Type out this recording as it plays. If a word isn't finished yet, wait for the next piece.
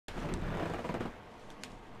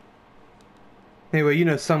Anyway, you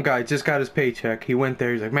know, some guy just got his paycheck. He went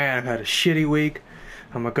there. He's like, man, I've had a shitty week.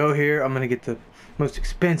 I'm gonna go here. I'm gonna get the most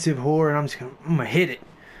expensive whore, and I'm gonna hit it.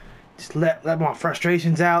 Just let my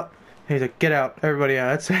frustrations out. And he's like, get out, everybody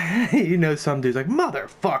out. That's you know, some dude's like,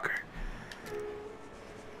 motherfucker.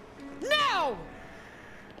 No!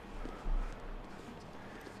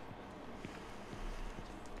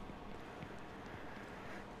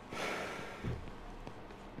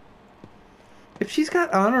 If she's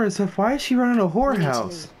got honor and stuff, why is she running a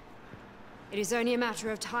whorehouse? It is only a matter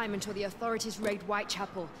of time until the authorities raid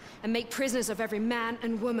Whitechapel and make prisoners of every man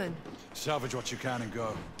and woman. Salvage what you can and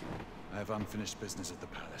go. I have unfinished business at the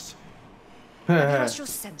palace. Have you lost your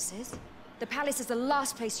senses? The palace is the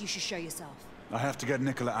last place you should show yourself. I have to get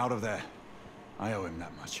Nicola out of there. I owe him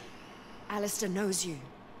that much. Alistair knows you.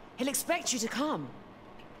 He'll expect you to come.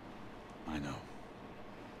 I know.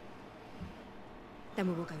 Then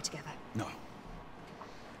we will go together. No.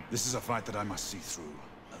 This is a fight that I must see through,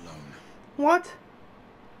 alone. What?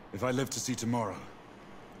 If I live to see tomorrow,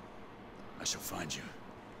 I shall find you.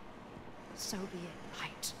 So be it,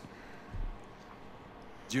 Knight.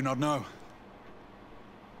 Do you not know?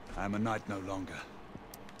 I am a knight no longer.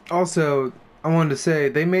 Also, I wanted to say,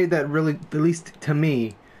 they made that really, at least to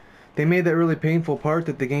me, they made that really painful part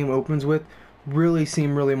that the game opens with really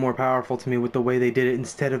seem really more powerful to me with the way they did it,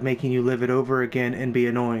 instead of making you live it over again and be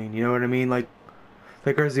annoying. You know what I mean? Like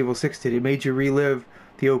Resident Evil 6 did. It made you relive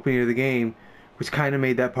the opening of the game, which kind of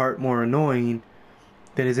made that part more annoying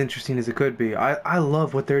than as interesting as it could be. I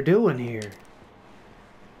love what they're doing here.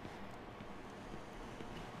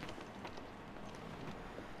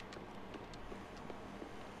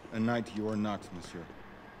 A knight you are not, monsieur.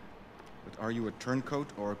 But are you a turncoat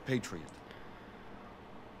or a patriot?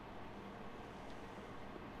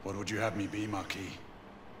 What would you have me be, Marquis?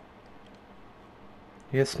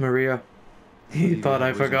 Yes, Maria. You thought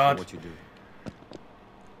I forgot. What you do.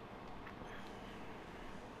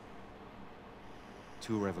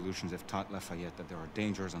 Two revolutions have taught Lafayette that there are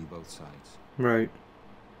dangers on both sides. Right.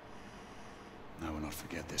 I will not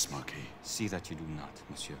forget this, Marquis. See that you do not,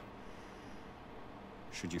 monsieur.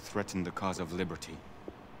 Should you threaten the cause of liberty,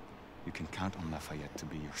 you can count on Lafayette to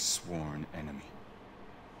be your sworn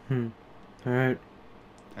enemy. Alright.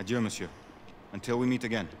 Adieu, monsieur. Until we meet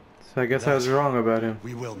again. So I guess I was wrong about him.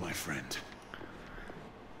 We will, my friend.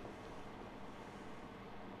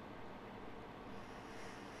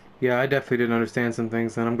 Yeah, I definitely didn't understand some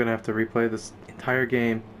things, and I'm gonna have to replay this entire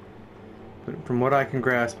game. But from what I can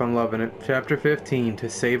grasp, I'm loving it. Chapter 15, To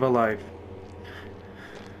Save a Life.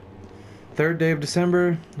 3rd day of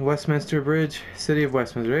December, Westminster Bridge, City of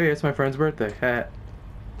Westminster. Hey, it's my friend's birthday. Ha.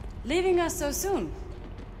 Leaving us so soon.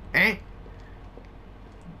 Eh?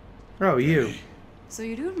 Oh, you. Hey, So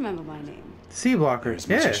you do remember my name. C blocker. there's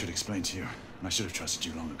much I Yeah. should explain to you, and I should have trusted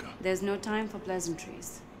you long ago. There's no time for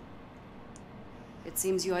pleasantries. It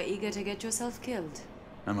seems you are eager to get yourself killed.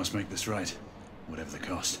 I must make this right, whatever the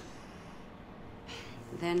cost.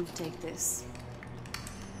 Then take this.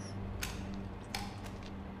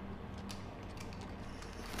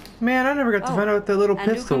 Man, I never got to find out what that little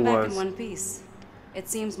and pistol do come back was. in one piece. It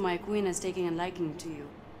seems my queen is taking a liking to you.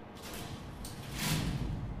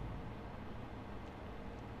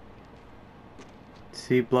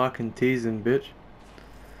 C blocking, teasing, bitch.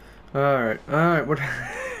 Alright, alright, what,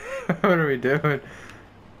 what are we doing?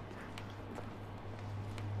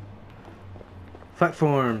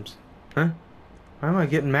 Platforms. Huh? Why am I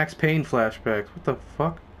getting Max Payne flashbacks? What the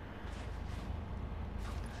fuck?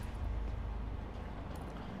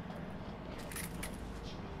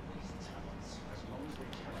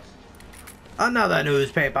 Another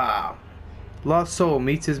newspaper. Lost soul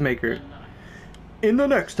meets his maker. In the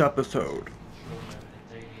next episode.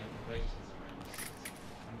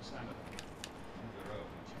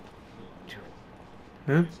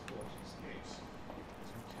 Huh?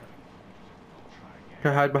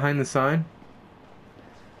 Can I hide behind the sign?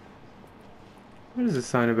 What is this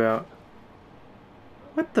sign about?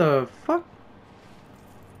 What the fuck?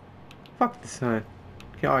 Fuck the sign.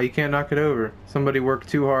 Oh, you can't knock it over. Somebody worked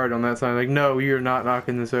too hard on that sign. Like, no, you're not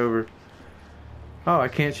knocking this over. Oh, I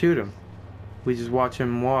can't shoot him. We just watch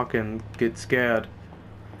him walk and get scared.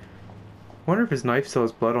 Wonder if his knife still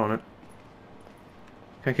has blood on it.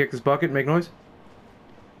 Can I kick this bucket and make noise?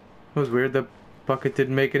 That was weird. The bucket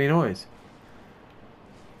didn't make any noise.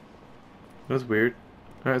 That was weird.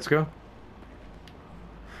 Alright, let's go.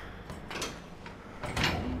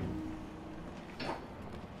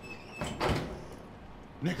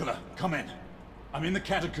 Nicola, come in. I'm in the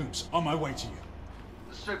catacombs, on my way to you.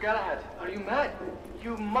 Sir Galahad, are you mad?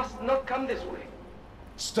 You must not come this way.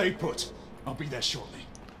 Stay put. I'll be there shortly.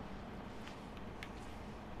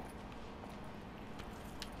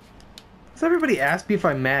 Does everybody ask me if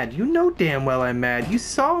I'm mad? You know damn well I'm mad. You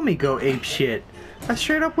saw me go ape shit. I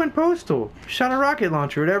straight up went postal. Shot a rocket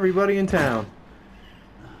launcher at everybody in town.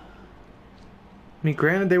 I mean,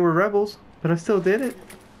 granted they were rebels, but I still did it.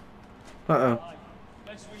 Uh-oh.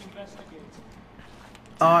 Let's reinvestigate.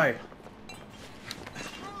 Aye.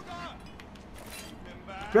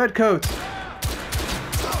 Redcoats.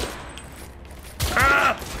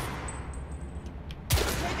 Ah!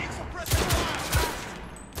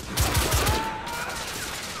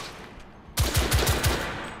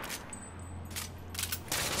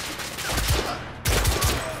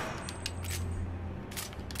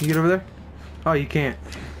 You get over there? Oh, you can't.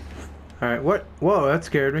 Alright, what? Whoa, that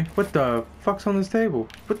scared me. What the fuck's on this table?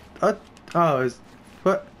 What? Oh, is...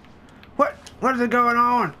 What? What? What is it going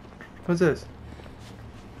on? What's this?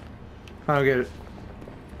 I don't get it.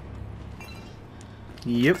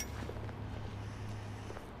 Yep.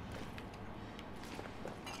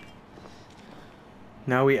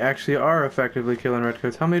 Now we actually are effectively killing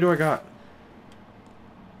redcoats. How many do I got?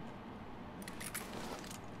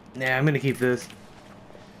 Nah, I'm gonna keep this.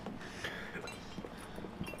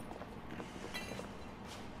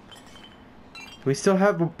 We still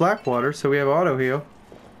have black water, so we have auto heal.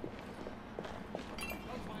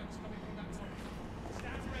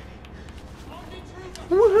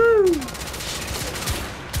 Woohoo!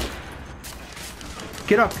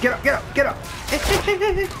 Get up, get up, get up, get up!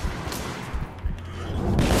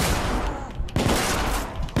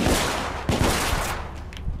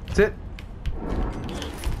 That's it.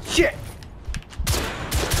 Shit!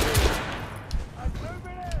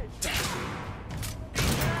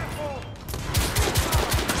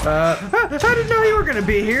 I didn't know you were gonna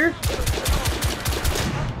be here.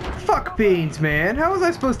 Fuck beans, man. How was I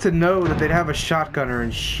supposed to know that they'd have a shotgunner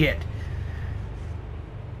and shit?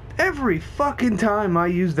 Every fucking time I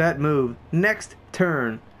use that move, next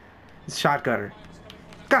turn, it's shotgunner.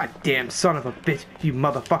 Goddamn son of a bitch, you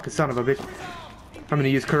motherfucking son of a bitch. I'm gonna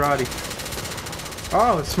use karate.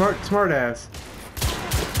 Oh, smart ass.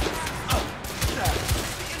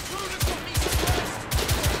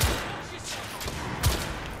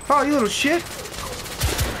 Oh, you little shit!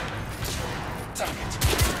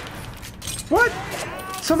 What?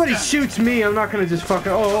 Somebody shoots me, I'm not gonna just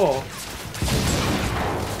fucking... Oh.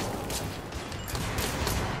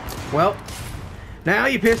 Well, now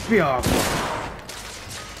you pissed me off.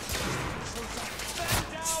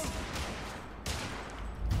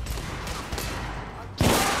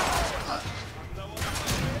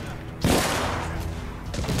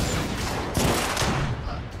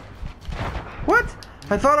 What?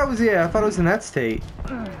 I thought I was in that state.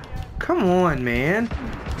 Come on, man.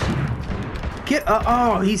 Get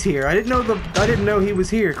oh, he's here. I didn't know he was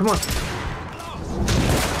here. Come on.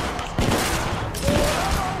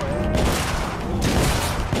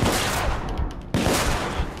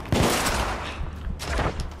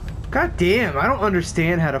 God damn, I don't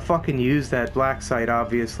understand how to fucking use that blacksight,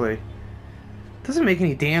 obviously. Doesn't make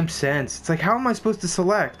any damn sense. It's like, how am I supposed to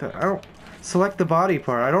select? I don't select the body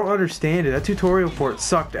part. I don't understand it. That tutorial for it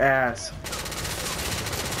sucked ass.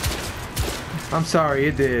 I'm sorry,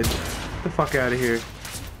 it did. Get the fuck out of here.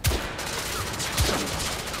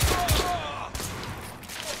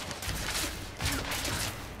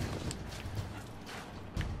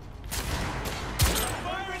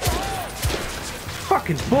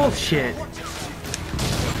 Fucking bullshit.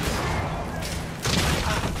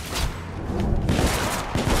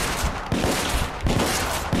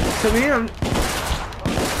 So man,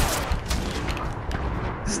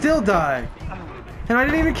 still die. And I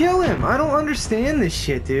didn't even kill him. I don't understand this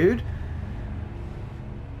shit, dude.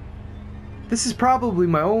 This is probably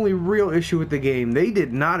my only real issue with the game. They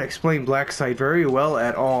did not explain blacksight very well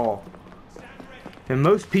at all. And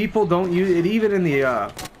most people don't use it, even in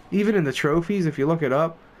the trophies, if you look it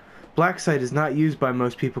up. Blacksight is not used by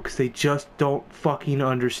most people because they just don't fucking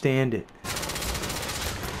understand it.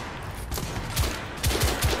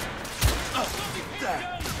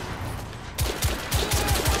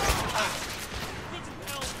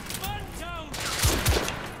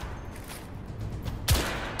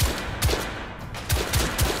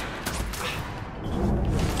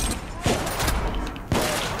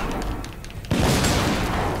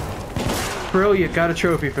 Brilliant, got a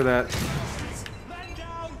trophy for that.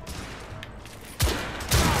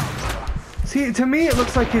 See, to me it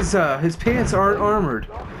looks like his pants aren't armored,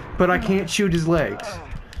 but I can't shoot his legs.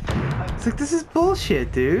 It's like, this is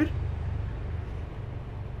bullshit, dude.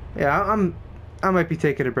 Yeah, I might be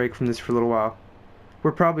taking a break from this for a little while.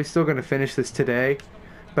 We're probably still gonna finish this today,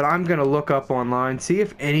 but I'm gonna look up online, see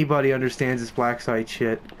if anybody understands this blacksight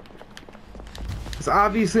shit. Because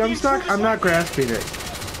obviously I'm not grasping it.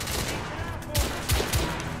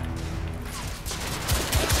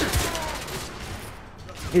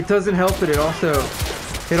 it doesn't help it. It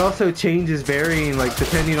also changes varying, like,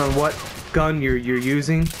 depending on what gun you're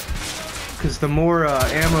using. Because the more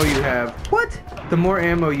ammo you have, the more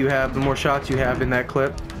ammo you have, the more shots you have in that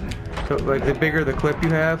clip. So, like, the bigger the clip you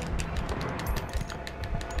have.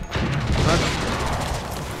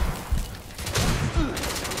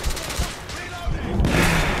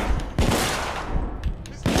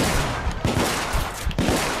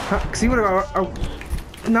 See what I'm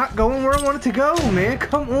not going where I want it to go, man.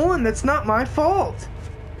 Come on, that's not my fault.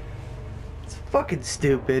 It's fucking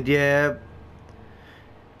stupid, yeah.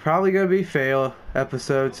 Probably gonna be fail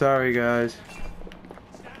episode. Sorry, guys.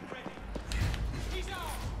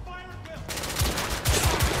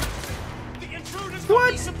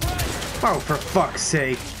 What? Oh, for fuck's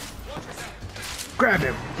sake! Grab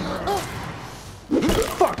him.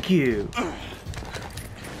 Fuck you.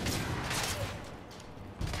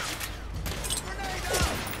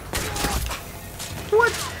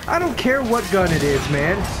 What? I don't care what gun it is,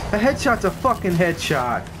 man. A headshot's a fucking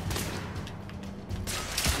headshot.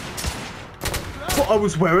 Well, I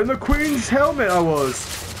was wearing the Queen's helmet, I was.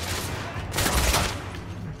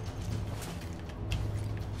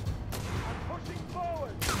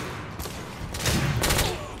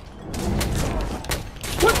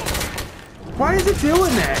 What? Why is it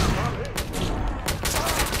doing that?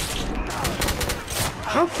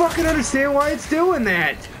 I don't fucking understand why it's doing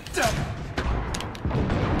that.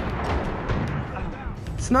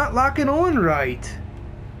 It's not locking on right.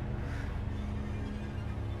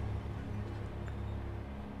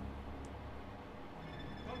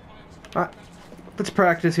 Let's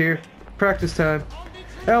practice here. Practice time.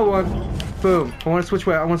 L1. Boom. I want to switch.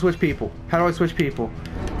 I want to switch people. How do I switch people?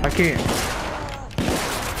 I can't.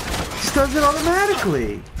 It just does it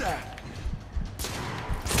automatically.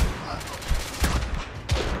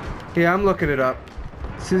 Yeah, I'm looking it up.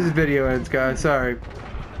 As soon as this video ends, guys. Sorry.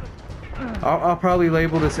 I'll probably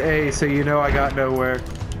label this A so you know I got nowhere.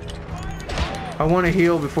 I want to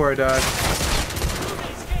heal before I die.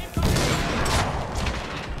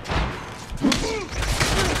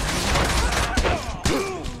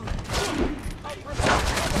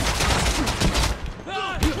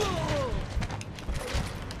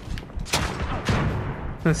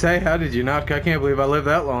 Say, how did you not? I can't believe I lived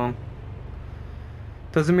that long.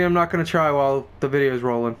 Doesn't mean I'm not going to try while the video is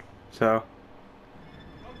rolling. So,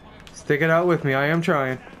 stick it out with me. I am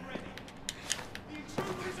trying.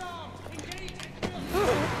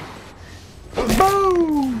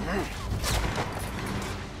 Boom!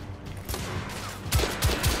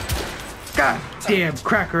 God damn,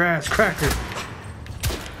 cracker ass cracker.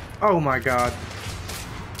 Oh my god.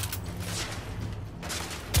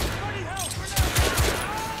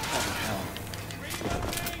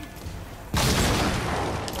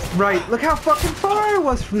 Right, look how fucking far I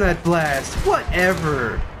was from that blast.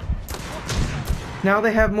 Whatever. Now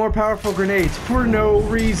they have more powerful grenades for no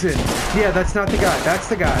reason. Yeah, that's not the guy. That's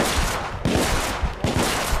the guy.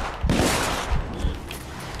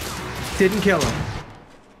 Didn't kill him.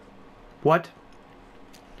 What?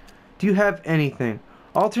 Do you have anything?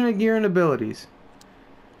 Alternate gear and abilities.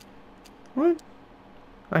 What?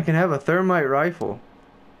 I can have a thermite rifle.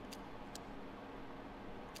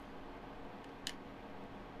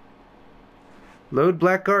 Load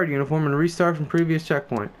black guard uniform and restart from previous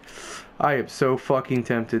checkpoint. I am so fucking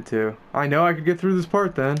tempted to. I know I could get through this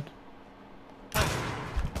part then.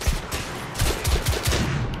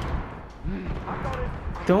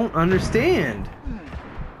 Don't understand.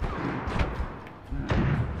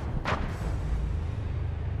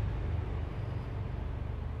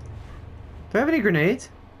 Do I have any grenades?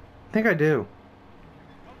 I think I do.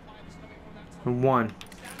 One.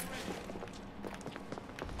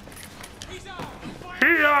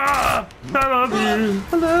 I love you.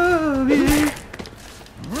 I love you.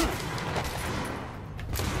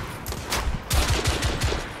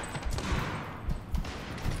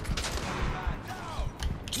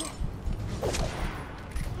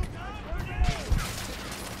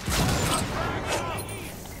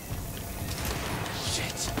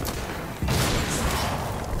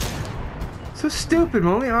 So stupid.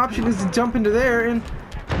 My only option is to jump into there and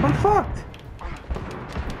I'm fucked.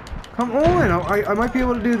 Come on, I might be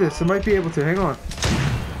able to do this. I might be able to. Hang on.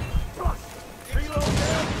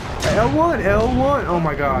 L1, L1. Oh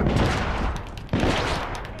my god.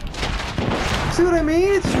 See what I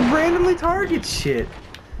mean? It's randomly target shit.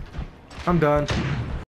 I'm done.